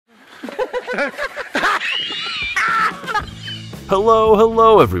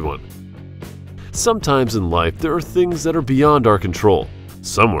Hello everyone. Sometimes in life there are things that are beyond our control.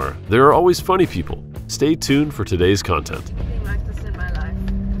 Somewhere there are always funny people. Stay tuned for today's content. Nothing like this in my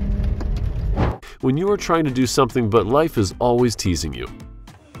life. When you are trying to do something but life is always teasing you.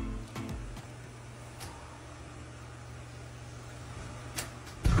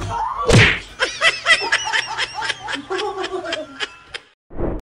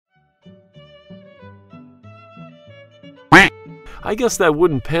 I guess that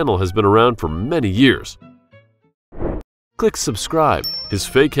wooden panel has been around for many years. Click subscribe. His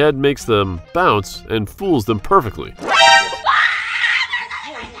fake head makes them bounce and fools them perfectly. Vicky,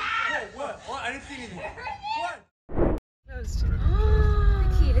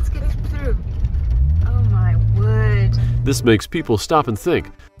 let's get through. Oh my word. This makes people stop and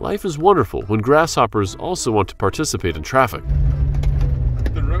think. Life is wonderful when grasshoppers also want to participate in traffic.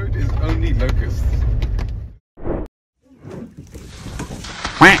 The road is only locusts.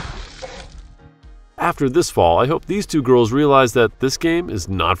 After this fall, I hope these two girls realize that this game is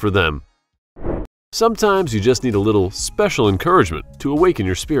not for them. Sometimes you just need a little special encouragement to awaken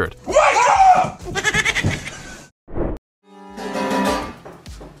your spirit. Wake up!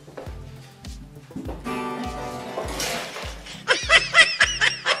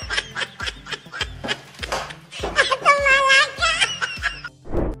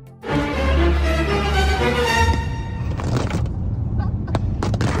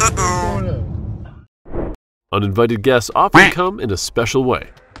 Uninvited guests often come in a special way.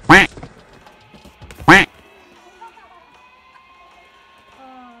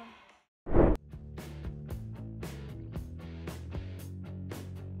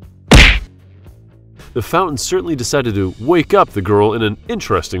 The fountain certainly decided to wake up the girl in an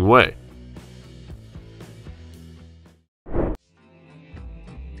interesting way.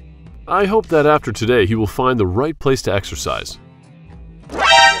 I hope that after today he will find the right place to exercise.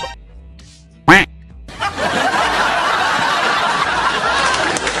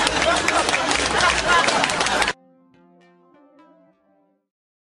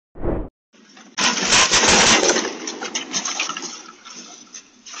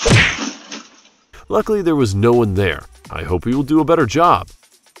 Luckily, there was no one there. I hope he will do a better job.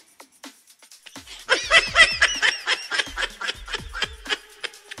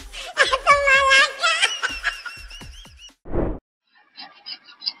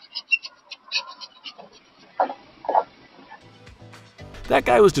 That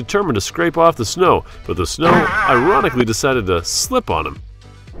guy was determined to scrape off the snow, but the snow ironically decided to slip on him.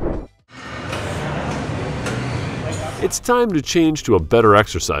 It's time to change to a better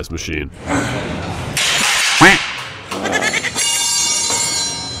exercise machine.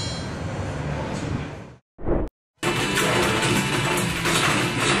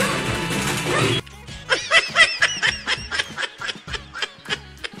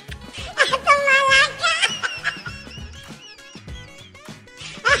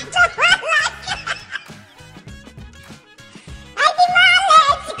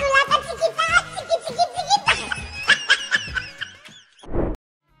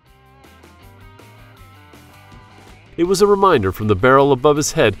 It was a reminder from the barrel above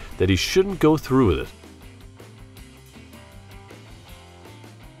his head that he shouldn't go through with it.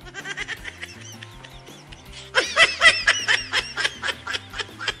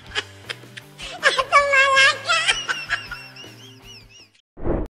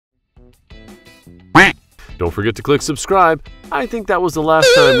 Don't forget to click subscribe. I think that was the last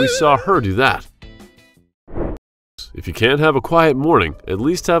time we saw her do that. If you can't have a quiet morning, at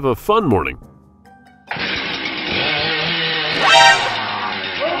least have a fun morning.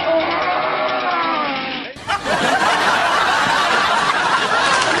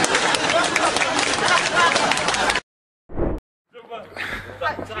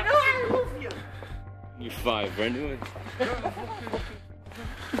 You're 5, right?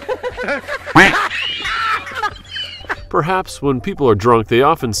 Perhaps when people are drunk, they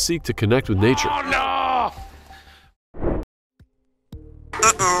often seek to connect with nature. Oh no!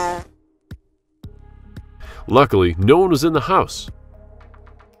 Luckily, no one was in the house.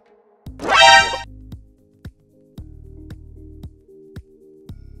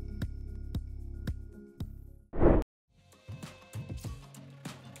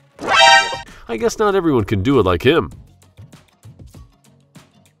 I guess not everyone can do it like him.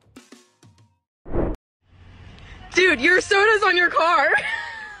 Dude, your soda's on your car.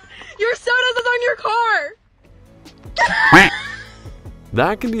 Your soda's on your car.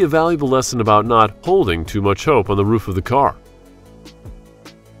 That can be a valuable lesson about not holding too much hope on the roof of the car.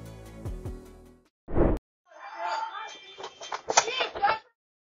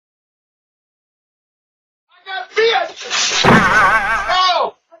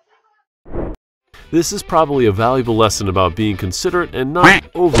 This is probably a valuable lesson about being considerate and not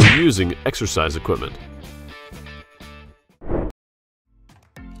overusing exercise equipment.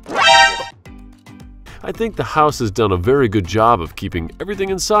 I think the house has done a very good job of keeping everything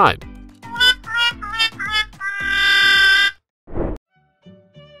inside.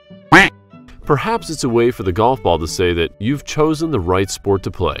 Perhaps it's a way for the golf ball to say that you've chosen the right sport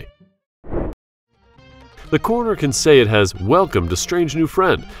to play. The corner can say it has welcomed a strange new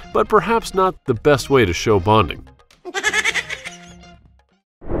friend, but perhaps not the best way to show bonding.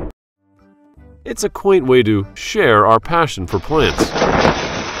 It's a quaint way to share our passion for plants.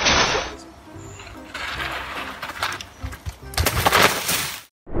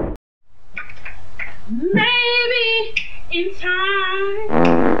 Maybe in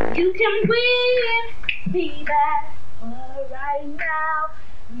time you can win me back, but right now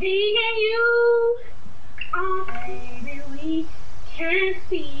me and you, oh baby, we can't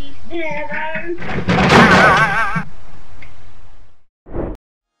speak never.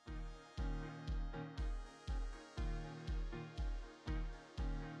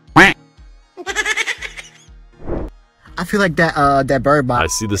 I feel like that bird I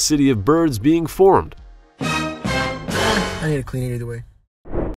box. see the city of birds being formed. I need to clean it either way.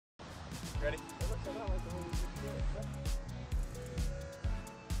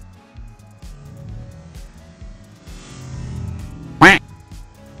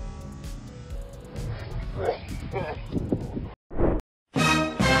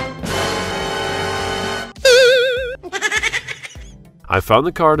 I found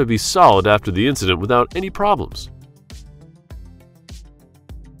the car to be solid after the incident without any problems.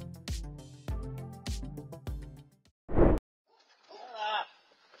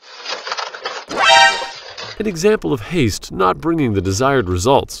 An example of haste not bringing the desired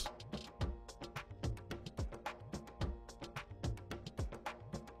results.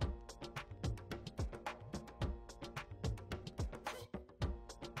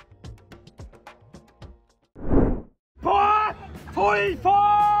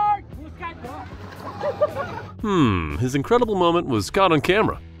 His incredible moment was caught on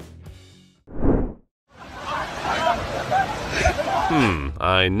camera.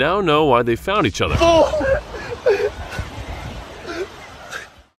 I now know why they found each other.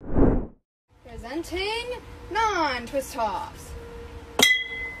 Presenting non-twist offs.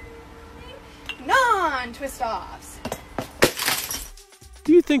 Non-twist offs.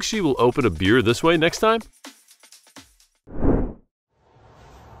 Do you think she will open a beer this way next time?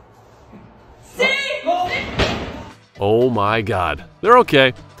 Oh my God. They're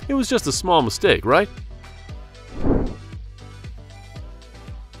okay. It was just a small mistake, right?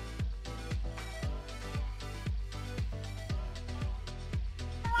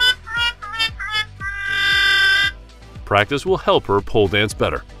 Practice will help her pole dance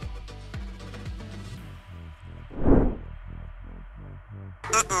better.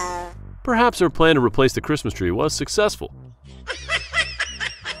 Perhaps her plan to replace the Christmas tree was successful.